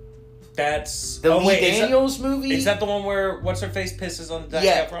 That's The Lee Daniels movie. Is that the one where what's her face pisses on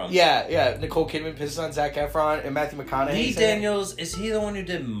Zac Efron? Yeah. Nicole Kidman pisses on Zac Efron and Matthew McConaughey. Lee Daniels, is he the one who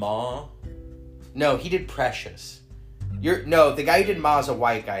did Ma? No, he did Precious. The guy who did Ma is a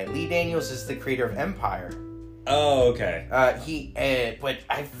white guy. Lee Daniels is the creator of Empire. Oh, okay. But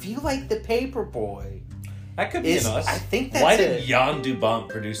I feel like The Paperboy. That could be an us. I think that's Why did Jan Dubont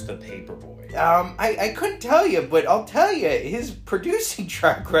produce The Paperboy? I couldn't tell you, but I'll tell you, his producing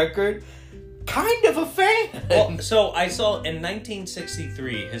track record, kind of a fan. Well, so I saw in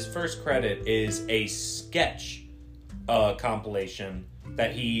 1963, his first credit is a sketch compilation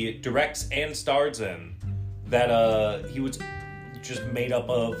that he directs and stars in. That he was just made up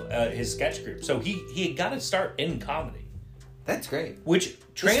of his sketch group. So he had got to start in comedy. That's great. Which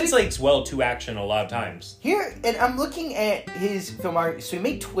translates well to action a lot of times. Here, and I'm looking at his filmography. So he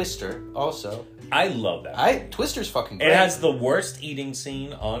made Twister, also. I love that. Twister's fucking great. It has the worst eating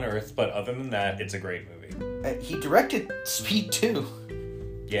scene on Earth, but other than that, it's a great movie. He directed Speed 2.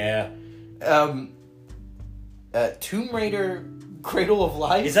 Yeah. Tomb Raider, Cradle of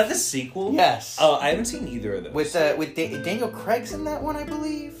Life. Is that the sequel? Yes. I haven't seen either of those. With Daniel Craig's in that one, I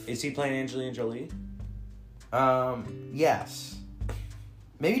believe. Is he playing Angelina Jolie? Yes.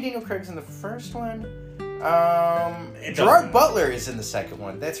 Maybe Daniel Craig's in the first one. Gerard Butler is in the second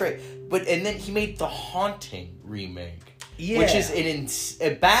one. That's right. And then he made The Haunting remake. Yeah. Which is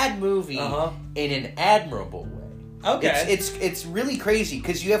a bad movie in an admirable way. Okay. It's really crazy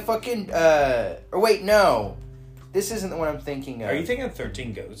because you have fucking no. This isn't the one I'm thinking of. Are you thinking of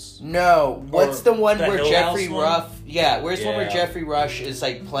 13 Ghosts? No. What's the one where Hill Jeffrey House one? Rush... Yeah, where's the one where Jeffrey Rush is,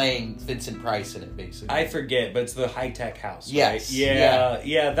 like, playing Vincent Price in it, basically? I forget, but it's the high-tech house, yes. Right?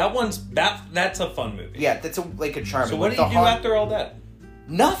 Yeah, that one's... That's a fun movie. Yeah, that's a charming... So what did he do after all that?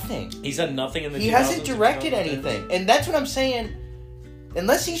 Nothing. He's done nothing in the 2000s? He hasn't directed anything. And that's what I'm saying.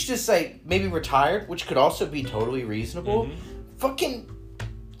 Unless he's just, like, maybe retired, which could also be totally reasonable, fucking...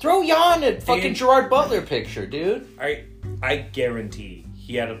 Throw Jan a fucking Gerard Butler picture, dude. I guarantee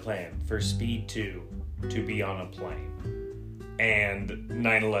he had a plan for Speed 2 to be on a plane. And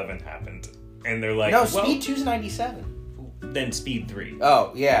 9/11 happened. And they're like... No, Speed 2's 97. Then Speed 3.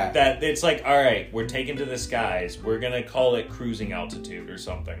 Oh, yeah. That it's like, alright, we're taken to the skies. We're gonna call it cruising altitude or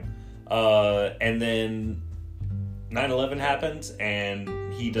something. And then 9/11 happens,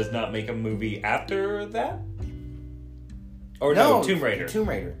 and he does not make a movie after that? Or no, Tomb Raider. Tomb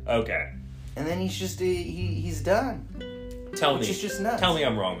Raider. Okay. And then he's just he's done. Which is just nuts. Tell me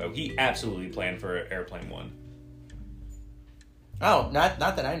I'm wrong though. He absolutely planned for Airplane 1. Oh, not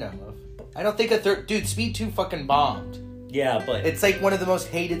that I know of. I don't think dude, Speed 2 fucking bombed. Yeah, but it's like one of the most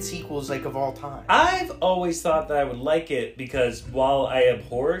hated sequels of all time. I've always thought that I would like it because while I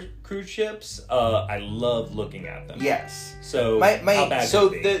abhor cruise ships, I love looking at them. Yes. So how bad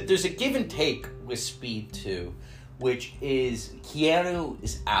could it be? There's a give and take with Speed 2. Which is Keanu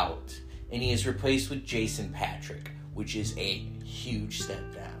is out, and he is replaced with Jason Patrick, which is a huge step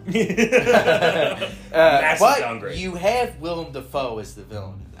down. But downgrade. You have Willem Dafoe as the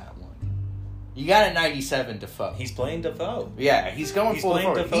villain in that one. You got a 97 Dafoe. He's playing Dafoe. Yeah, he's going full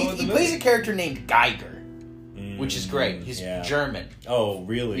forward. He plays a character named Geiger, which is great. He's German. Oh,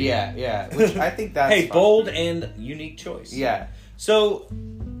 really? Yeah. Which I think that's hey, fun. Bold and unique choice. Yeah. So,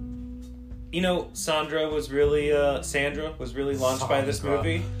 Sandra was really launched by this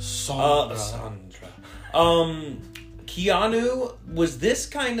movie. Sandra. Keanu, was this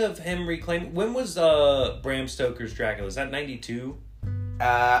kind of him reclaiming? When was Bram Stoker's Dracula? Was that 92?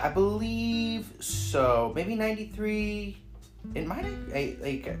 I believe so. Maybe 93. It might have...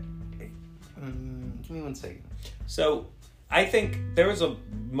 give me 1 second. So, I think there was a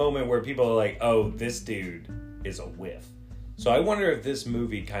moment where people are like, oh, this dude is a whiff. So I wonder if this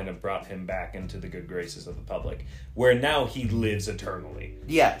movie kind of brought him back into the good graces of the public, where now he lives eternally.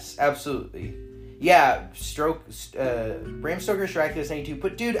 Yes, absolutely. Yeah, Bram Stoker's Dracula is 92.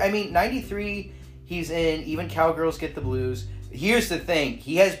 But, dude, 93, he's in Even Cowgirls Get the Blues. Here's the thing.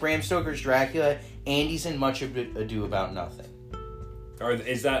 He has Bram Stoker's Dracula, and he's in Much Ado About Nothing. Or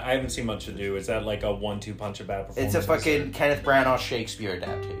is that... I haven't seen Much Ado. Is that like a 1-2 punch of bad performance? It's a fucking Kenneth Branagh Shakespeare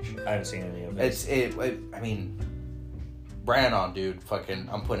adaptation. I haven't seen any of it. Branagh, dude, fucking,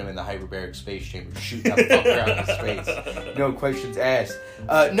 I'm putting him in the hyperbaric space chamber, shooting that fucker out of space. No questions asked.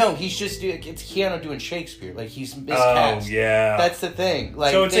 No, he's just it's Keanu doing Shakespeare. Like, he's miscast. Oh, yeah. That's the thing.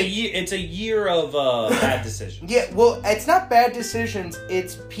 Like, so it's a year of bad decisions. Yeah, well, it's not bad decisions.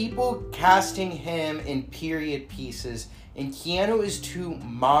 It's people casting him in period pieces, and Keanu is too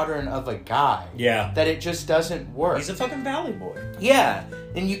modern of a guy. Yeah. That it just doesn't work. He's a fucking Valley boy. Yeah,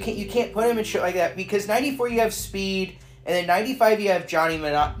 and you can't put him in shit like that, because 94 you have Speed. And then 95, you have Johnny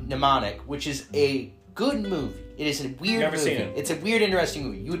Mnemonic, which is a good movie. It is a weird Never movie. Seen it. It's a weird, interesting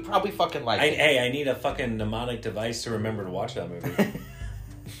movie. You would probably fucking like it. Hey, I need a fucking mnemonic device to remember to watch that movie.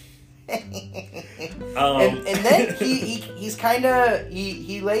 And then he's kind of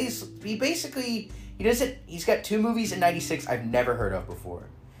he's got 2 movies in 96 I've never heard of before.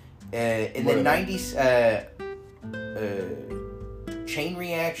 In the 90s, Chain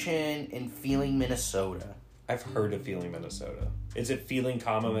Reaction and Feeling Minnesota. I've heard of Feeling Minnesota. Is it Feeling,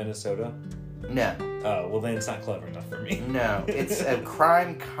 Minnesota? No. Oh, well then it's not clever enough for me. No, it's a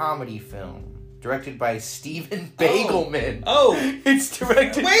crime comedy film directed by Steven Bagelman. Oh, it's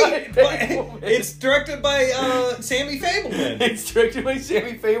directed by Bagelman. It's directed by Sammy Fableman. It's directed by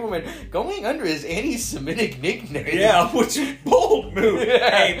Sammy Fableman, going under his anti-Semitic nickname. Yeah, which is bold move.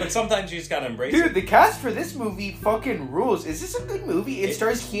 Hey, but sometimes you just gotta embrace it. Dude, the cast for this movie fucking rules. Is this a good movie? It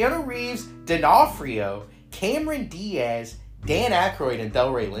stars Keanu Reeves, D'Onofrio, Cameron Diaz, Dan Aykroyd, and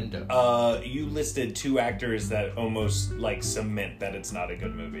Delroy Lindo. You listed 2 actors that almost cement that it's not a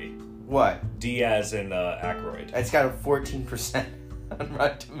good movie. What? Diaz and Aykroyd. It's got a 14% on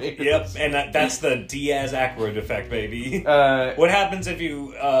Rotten Tomatoes. Yep, and that's the Diaz-Aykroyd effect, baby. What happens if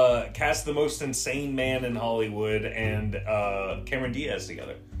you cast the most insane man in Hollywood and Cameron Diaz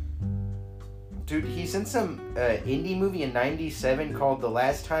together? Dude, he's in some indie movie in 97 called The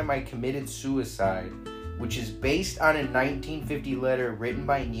Last Time I Committed Suicide, which is based on a 1950 letter written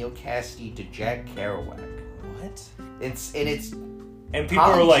by Neil Cassidy to Jack Kerouac. What? And people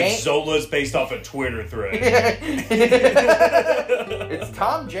are like, Zola's based off a Twitter thread. It's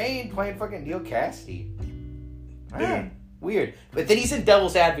Tom Jane playing fucking Neil Cassidy. Dude. Weird. But then he's in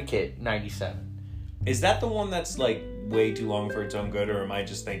Devil's Advocate, 97. Is that the one that's way too long for its own good, or am I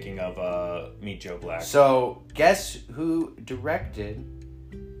just thinking of Meet Joe Black? So, guess who directed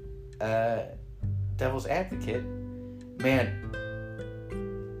Devil's Advocate? Man.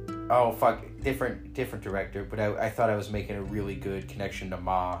 Oh, fuck. Different director, but I thought I was making a really good connection to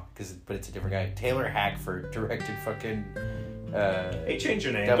Ma, but it's a different guy. Taylor Hackford directed fucking... hey, change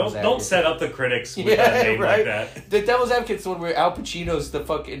your name. Don't set up the critics with that name like that. The Devil's Advocate's the one where Al Pacino's the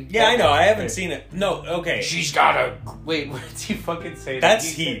fucking... Yeah, I know. I haven't seen it. No, okay. She's got a... Wait, what did he fucking say? That's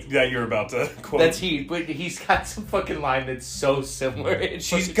Heat that you're about to quote. That's Heat, but he's got some fucking line that's so similar.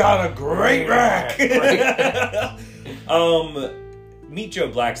 She's got a great rack. Meet Joe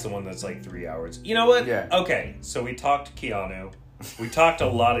Black's the one that's 3 hours. You know what? Yeah. Okay, so we talked Keanu. We talked a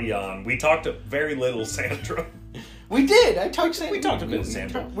lot of Jan. We talked very little Sandra. We did. We talked a bit of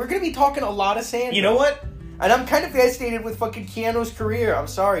Sandra. We're going to be talking a lot of Sandra. You know what? And I'm kind of fascinated with fucking Keanu's career. I'm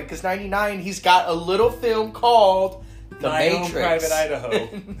sorry, because 99, he's got a little film called The Matrix. Own Private Idaho.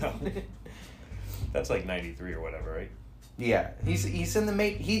 No. That's 93 or whatever, right? Yeah, he's in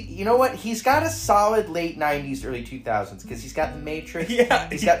the you know what? He's got a solid late 90s, early 2000s, because he's got The Matrix. Yeah,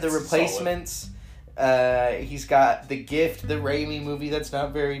 he's got The Replacements. He's got The Gift, the Raimi movie that's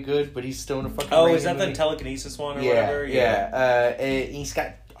not very good, but he's still in a fucking. Oh, Raimi is that movie. The telekinesis one or whatever? Yeah. He's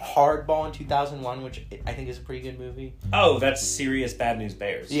got Hardball in 2001, which I think is a pretty good movie. Oh, that's Serious Bad News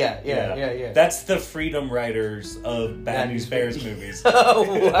Bears. Yeah. That's the freedom writers of Bad News Bears movies.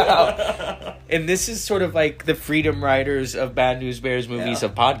 Oh, wow. And this is sort of like the freedom writers of Bad News Bears movies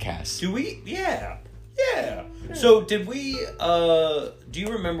of podcasts. Do we? Yeah. So did we, do you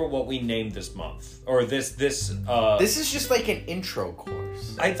remember what we named this month? Or this This is just like an intro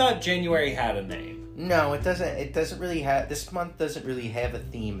course. I thought January had a name. No, it doesn't. It doesn't really have. This month doesn't really have a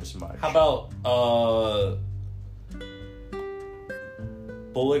theme as much. How about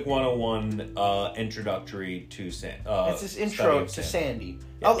Bullock 101 introductory to it's this intro to Sandy.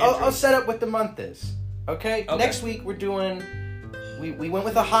 Yeah, I'll set up what the month is. Okay. Next week we're doing. We went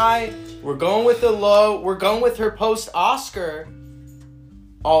with a high. We're going with the low. We're going with her post Oscar.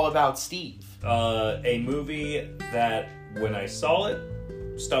 All About Steve. A movie that when I saw it,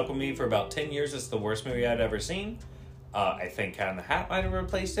 stuck with me for about 10 years. It's the worst movie I'd ever seen. I think Cat in the Hat might have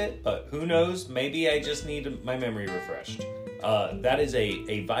replaced it, but who knows? Maybe I just need my memory refreshed. That is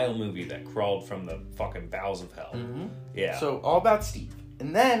a vile movie that crawled from the fucking bowels of hell. Mm-hmm. Yeah. So, All About Steve.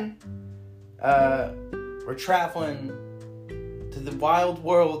 And then, we're traveling to the wild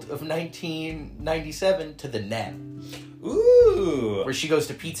world of 1997 to the net. Ooh! Where she goes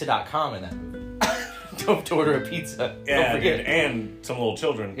to pizza.com in that movie. Don't order a pizza. Yeah, and some little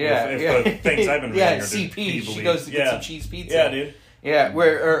children. Yeah, if the things I've been reading yeah, are CP. She goes to get some cheese pizza. Yeah, dude. Yeah,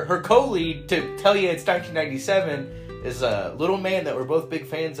 where her co-lead, to tell you it's 1997, is a little man that we're both big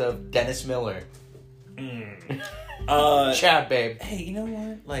fans of, Dennis Miller. Chad, babe. Hey, you know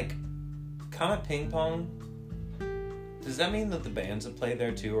what? Like, Comet Ping Pong, does that mean that the bands that play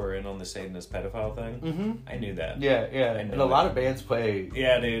there too are in on the Satanist pedophile thing? Mm-hmm. I knew that. Yeah. And a lot of bands play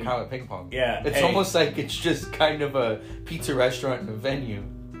dude. Comet Ping Pong. Yeah. It's almost like it's just kind of a pizza restaurant and a venue.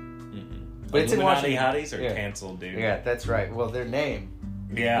 Mm-hmm. But it's in Washington. Hotties are canceled, dude. Yeah, that's right. Well, their name.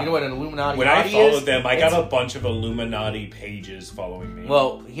 Yeah. You know what an Illuminati when hottie I followed is? them, I got a bunch of Illuminati pages following me.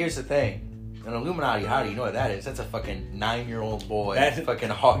 Well, here's the thing. An Illuminati hottie, you know what that is? That's a fucking 9-year-old boy. That's fucking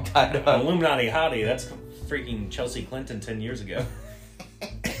hog-tied up. An Illuminati hottie, that's freaking Chelsea Clinton 10 years ago.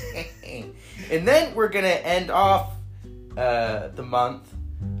 And then we're going to end off the month,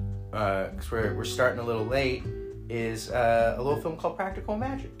 because we're starting a little late, is a little film called Practical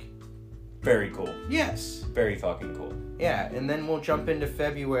Magic. Very cool. Yes. Very fucking cool. Yeah, and then we'll jump into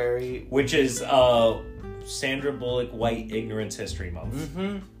February. Which is Sandra Bullock White Ignorance History Month.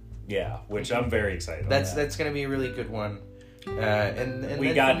 Mm-hmm. Yeah, which I'm very excited That's about. That's going to be a really good one. And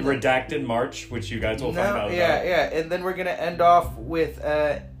we got Redacted March, which you guys will find out about. Yeah, and then we're going to end off with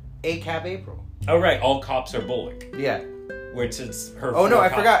ACAB April. Oh, right, All Cops Are Bullock. Yeah. Which is her... Oh, no, I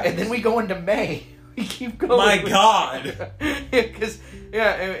forgot. And then we go into May. We keep going. My God! Because,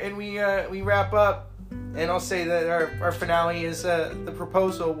 and we wrap up, and I'll say that our finale is the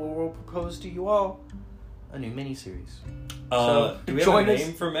proposal where we'll propose to you all a new miniseries. So do we have a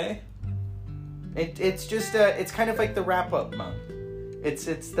name for May? It's just it's kind of like the wrap up month. It's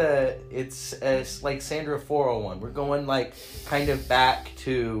like Sandra 401. We're going like kind of back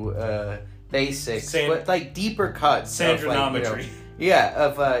to basics, but like deeper cuts. Sandranometry.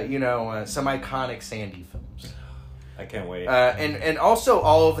 Of some iconic Sandy films. I can't wait. And also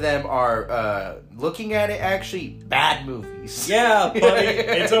all of them are looking at it actually bad movies. Yeah, buddy.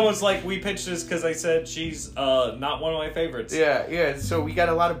 It's almost like we pitched this because I said she's not one of my favorites. Yeah. So we got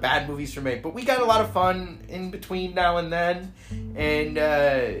a lot of bad movies from it, but we got a lot of fun in between now and then. And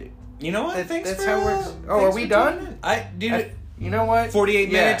you know what? That's how it works. Oh, are we done? You know what?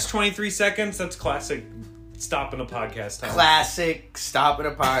 48 minutes, 23 seconds. That's classic. Stopping a podcast time. Classic stopping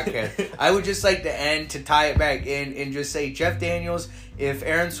a podcast. I would just like to end to tie it back in and just say, Jeff Daniels, if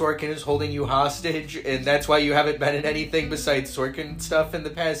Aaron Sorkin is holding you hostage and that's why you haven't been in anything besides Sorkin stuff in the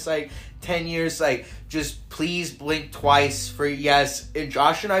past 10 years, just please blink twice for yes, and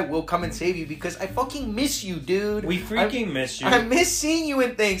Josh and I will come and save you because I fucking miss you, dude. We freaking miss you. I miss seeing you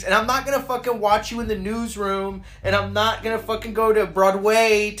in things, and I'm not gonna fucking watch you in the newsroom, and I'm not gonna fucking go to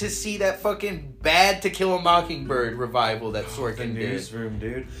Broadway to see that fucking bad To Kill a Mockingbird revival that Sorkin did. Newsroom,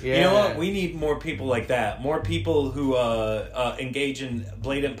 dude. Yeah. You know what? We need more people like that. More people who engage in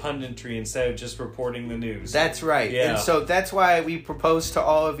blatant punditry instead of just reporting the news. That's right. Yeah. And so that's why we propose to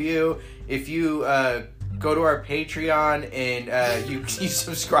all of you, if you go to our Patreon and you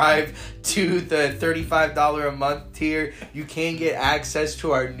subscribe to the $35 a month tier, you can get access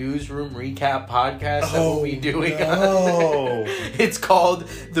to our newsroom recap podcast that we'll be doing. No. It's called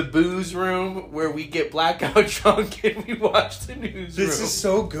The Booze Room, where we get blackout drunk and we watch the newsroom. This is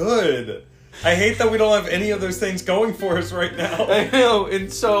so good. I hate that we don't have any of those things going for us right now. I know.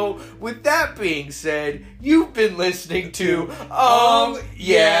 And so, with that being said, you've been listening to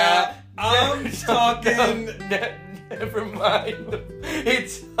Yeah. talking. Never mind.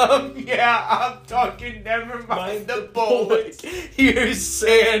 It's I'm talking. Never mind the Bullock. Here's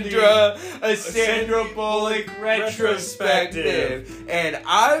Sandra, a Sandra Bullock retrospective, and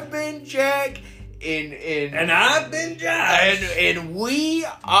I've been Jack. And I've been Josh. And we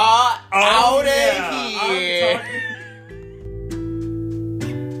are out of here. I'm talking